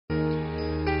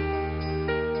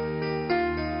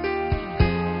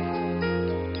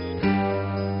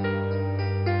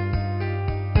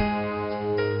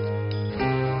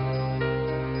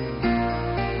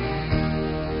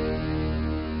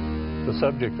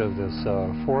subject of this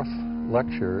fourth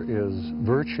lecture is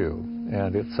virtue,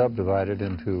 and it's subdivided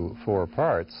into four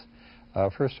parts.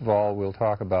 First of all, we'll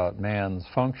talk about man's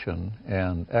function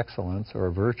and excellence,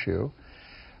 or virtue.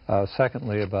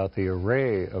 Secondly, about the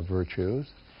array of virtues.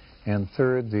 And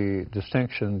third, the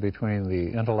distinction between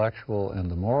the intellectual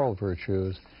and the moral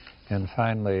virtues. And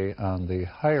finally, on the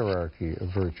hierarchy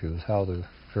of virtues, how the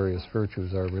various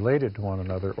virtues are related to one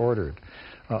another, ordered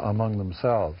among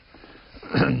themselves.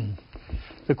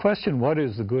 The question, what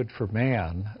is the good for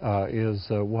man, is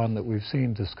one that we've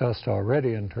seen discussed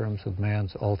already in terms of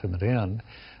man's ultimate end,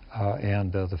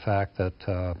 and the fact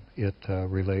that it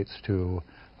relates to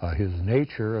his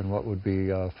nature and what would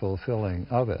be fulfilling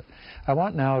of it. I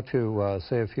want now to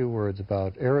say a few words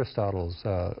about Aristotle's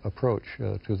approach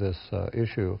to this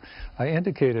issue. I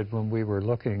indicated when we were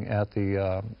looking at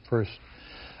the first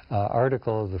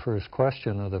article of the first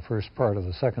question of the first part of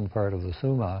the second part of the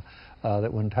Summa,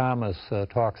 that when Thomas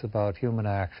talks about human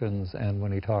actions and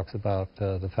when he talks about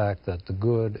the fact that the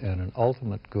good and an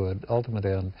ultimate good, ultimate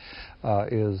end,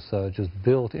 is just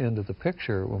built into the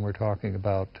picture when we're talking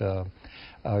about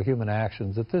human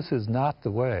actions, that this is not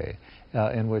the way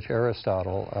in which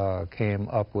Aristotle came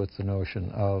up with the notion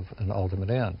of an ultimate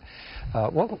end.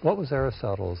 What was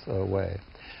Aristotle's way?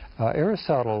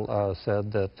 Aristotle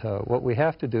said that what we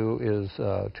have to do is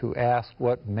to ask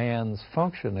what man's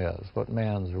function is, what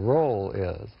man's role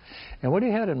is. And what he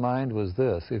had in mind was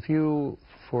this. If you,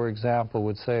 for example,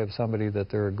 would say of somebody that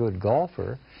they're a good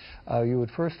golfer, you would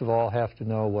first of all have to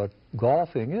know what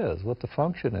golfing is, what the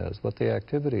function is, what the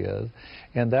activity is,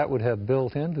 and that would have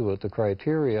built into it the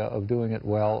criteria of doing it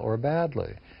well or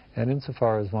badly. And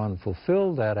insofar as one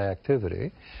fulfilled that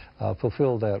activity,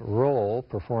 fulfilled that role,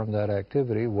 performed that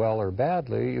activity well or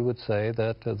badly, you would say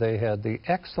that they had the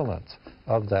excellence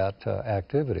of that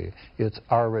activity. It's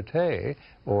arete,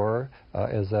 or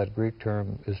as that Greek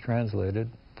term is translated,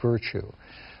 virtue.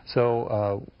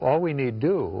 So all we need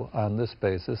do on this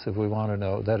basis, if we want to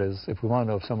know, that is, if we want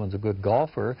to know if someone's a good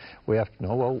golfer, we have to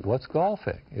know, well, what's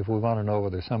golfing? If we want to know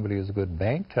whether somebody is a good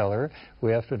bank teller,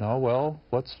 we have to know, well,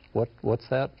 what's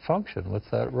that function? What's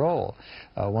that role?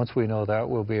 Once we know that,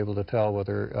 we'll be able to tell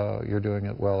whether you're doing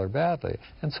it well or badly.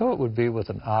 And so it would be with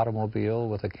an automobile,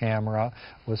 with a camera,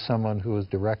 with someone who is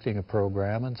directing a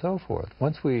program, and so forth.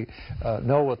 Once we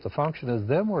know what the function is,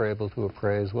 then we're able to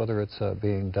appraise whether it's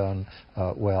being done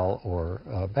well or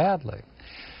badly.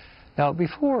 Now,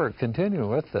 before continuing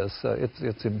with this,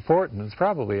 it's important, it's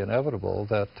probably inevitable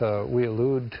that we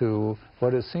allude to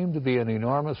what has seemed to be an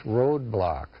enormous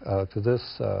roadblock to this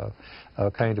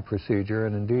kind of procedure,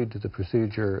 and indeed to the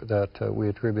procedure that we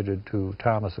attributed to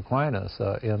Thomas Aquinas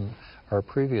in our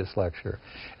previous lecture.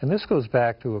 And this goes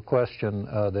back to a question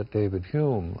that David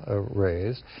Hume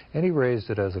raised, and he raised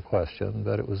it as a question,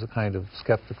 that it was a kind of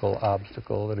skeptical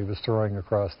obstacle that he was throwing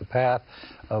across the path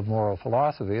of moral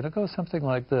philosophy. And it goes something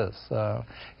like this.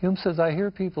 Hume says, I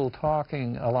hear people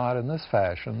talking a lot in this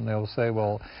fashion. They'll say,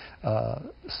 well,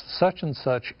 such and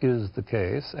such is the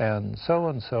case, and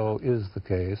so is the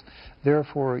case,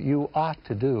 therefore you ought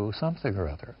to do something or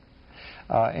other.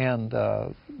 And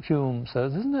Hume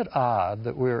says, isn't it odd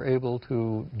that we're able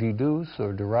to deduce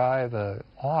or derive a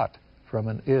ought from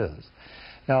an is?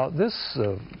 Now, this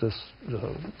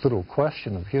little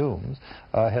question of Hume's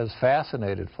has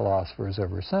fascinated philosophers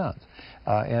ever since.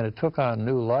 And it took on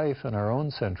new life in our own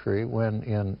century when,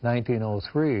 in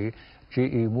 1903,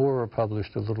 G.E. Moore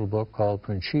published a little book called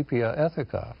Principia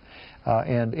Ethica.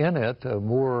 And in it,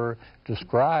 Moore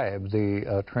described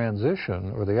the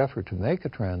transition, or the effort to make a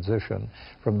transition,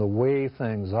 from the way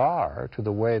things are to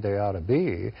the way they ought to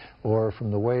be, or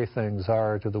from the way things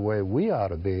are to the way we ought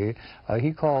to be.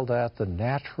 He called that the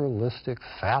naturalistic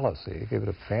fallacy. He gave it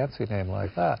a fancy name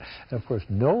like that. And of course,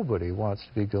 nobody wants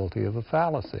to be guilty of a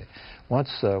fallacy.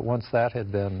 Once that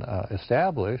had been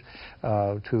established,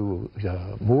 to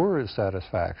Moore's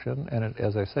satisfaction, and it,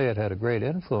 as I say, it had a great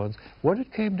influence, what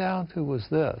it came down to was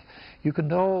this. You can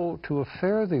know to a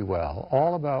fare thee well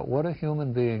all about what a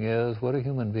human being is, what a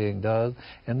human being does,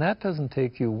 and that doesn't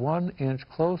take you 1 inch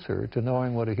closer to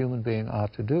knowing what a human being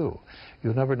ought to do.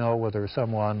 You'll never know whether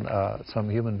someone, some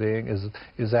human being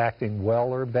is acting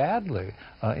well or badly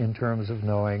in terms of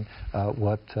knowing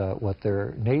what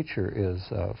their nature is,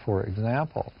 for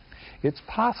example. It's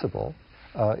possible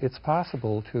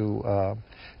to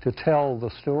tell the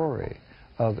story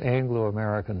of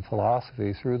Anglo-American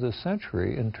philosophy through the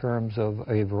century in terms of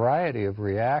a variety of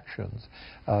reactions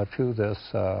to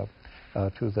this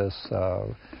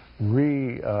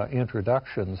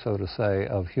reintroduction, so to say,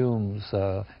 of Hume's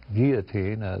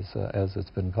guillotine, as it's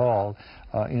been called,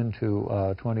 into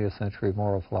 20th century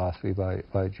moral philosophy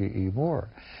by G.E. Moore.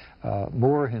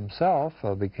 Moore himself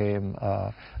became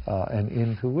an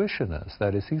intuitionist.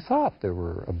 That is, he thought there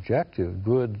were objective,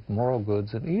 good, moral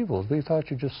goods and evils, but he thought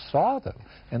you just saw them,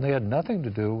 and they had nothing to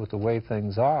do with the way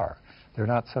things are. They're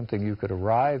not something you could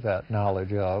arrive at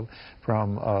knowledge of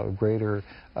from a greater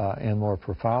and more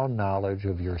profound knowledge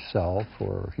of yourself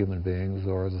or human beings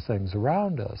or the things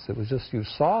around us. It was just you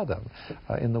saw them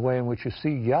in the way in which you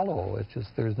see yellow. It's just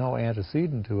there's no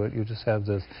antecedent to it. You just have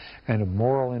this kind of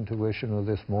moral intuition or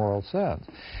this moral sense.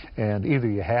 And either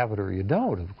you have it or you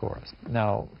don't, of course.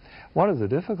 Now, one of the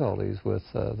difficulties with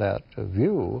that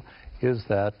view is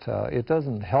that it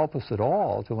doesn't help us at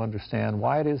all to understand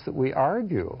why it is that we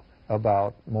argue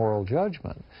about moral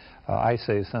judgment. I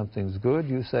say something's good,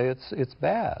 you say it's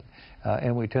bad.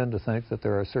 And we tend to think that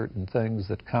there are certain things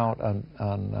that count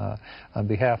on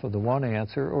behalf of the one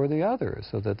answer or the other,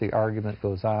 so that the argument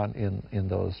goes on in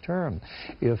those terms.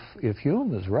 If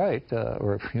Hume is right,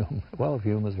 or if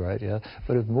Hume is right, yeah,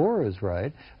 but if Moore is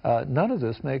right, none of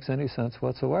this makes any sense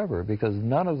whatsoever, because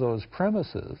none of those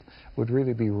premises would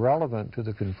really be relevant to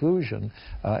the conclusion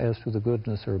as to the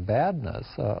goodness or badness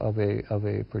of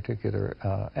a particular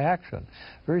action.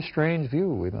 Very strange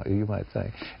view, you might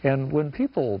think. And when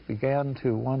people began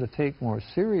to want to take more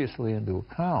seriously into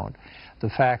account the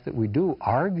fact that we do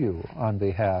argue on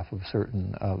behalf of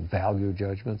certain value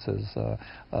judgments, as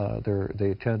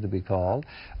they tend to be called,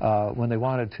 when they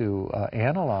wanted to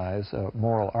analyze a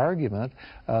moral argument,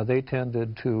 they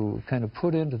tended to kind of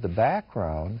put into the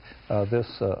background this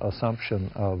assumption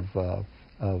of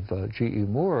G.E.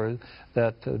 Moore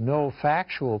that no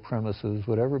factual premises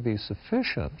would ever be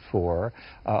sufficient for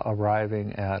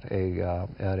arriving at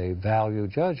a value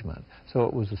judgment. So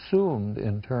it was assumed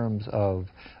in terms of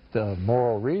the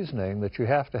moral reasoning that you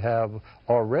have to have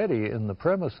already in the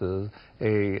premises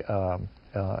a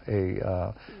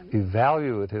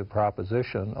evaluative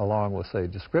proposition along with a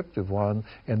descriptive one,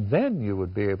 and then you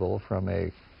would be able, from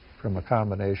a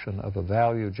combination of a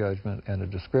value judgment and a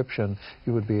description,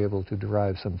 you would be able to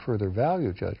derive some further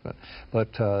value judgment.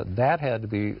 But that had to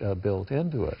be built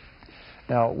into it.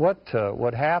 Now,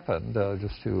 what happened,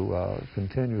 just to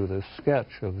continue this sketch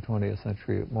of the 20th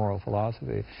century moral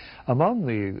philosophy, among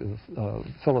the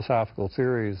philosophical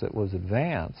theories that was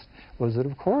advanced was that,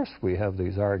 of course, we have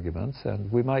these arguments, and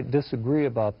we might disagree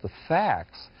about the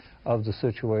facts of the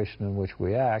situation in which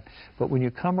we act, but when you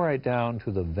come right down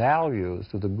to the values,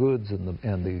 to the goods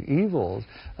and the evils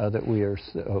that we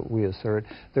assert,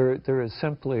 there is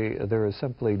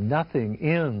simply nothing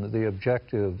in the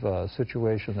objective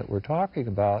situation that we're talking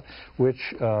about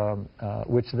which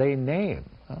they name.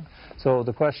 So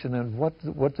the question is,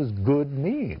 what does good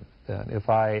mean? Then, if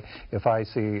I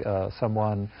see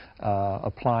someone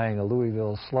applying a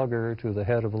Louisville Slugger to the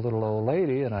head of a little old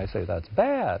lady, and I say that's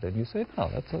bad, and you say no,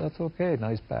 that's okay,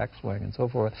 nice backswing and so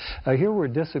forth. Here we're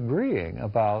disagreeing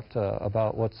about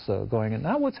what's going on,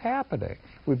 not what's happening.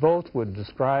 We both would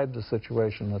describe the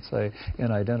situation, let's say,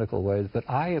 in identical ways, but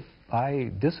I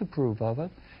disapprove of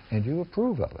it, and you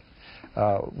approve of it.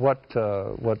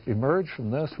 What emerged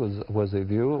from this was a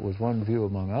view, it was one view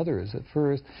among others at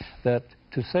first, that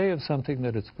to say of something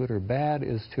that it's good or bad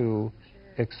is to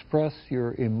express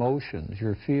your emotions,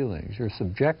 your feelings, your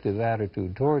subjective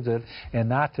attitude towards it, and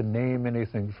not to name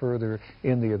anything further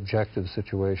in the objective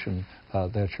situation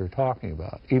that you're talking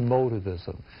about.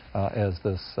 Emotivism, as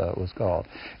this was called.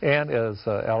 And as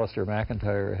Alistair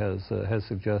McIntyre has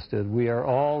suggested, we are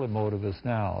all emotivists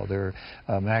now.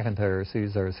 McIntyre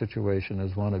sees our situation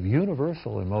as one of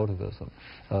universal emotivism,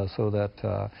 so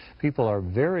that people are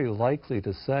very likely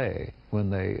to say, when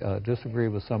they disagree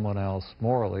with someone else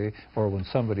morally, or when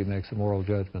somebody makes a moral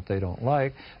judgment they don't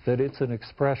like, that it's an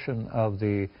expression of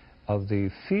the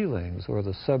feelings or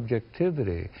the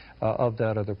subjectivity of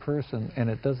that other person, and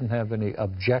it doesn't have any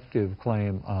objective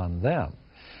claim on them.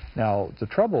 Now, the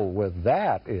trouble with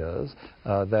that is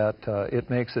that it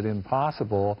makes it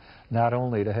impossible not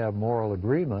only to have moral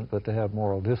agreement, but to have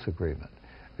moral disagreement.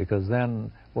 Because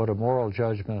then what a moral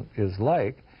judgment is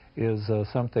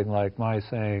something like my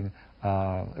saying,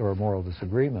 or a moral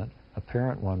disagreement, a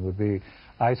parent one would be,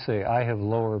 I say, I have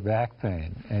lower back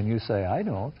pain, and you say, I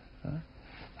don't.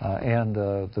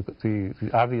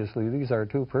 Obviously, these are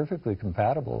two perfectly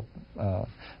compatible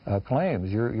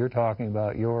claims. You're talking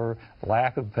about your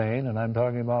lack of pain, and I'm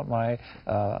talking about my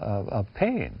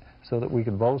pain, so that we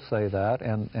can both say that,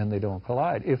 and they don't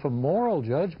collide. If a moral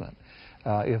judgment,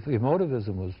 if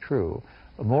emotivism was true,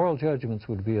 moral judgments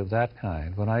would be of that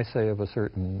kind. When I say of a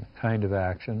certain kind of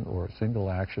action or single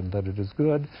action that it is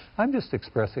good, I'm just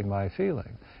expressing my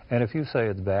feeling. And if you say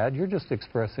it's bad, you're just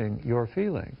expressing your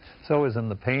feeling. So as in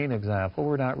the pain example,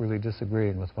 we're not really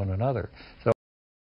disagreeing with one another. So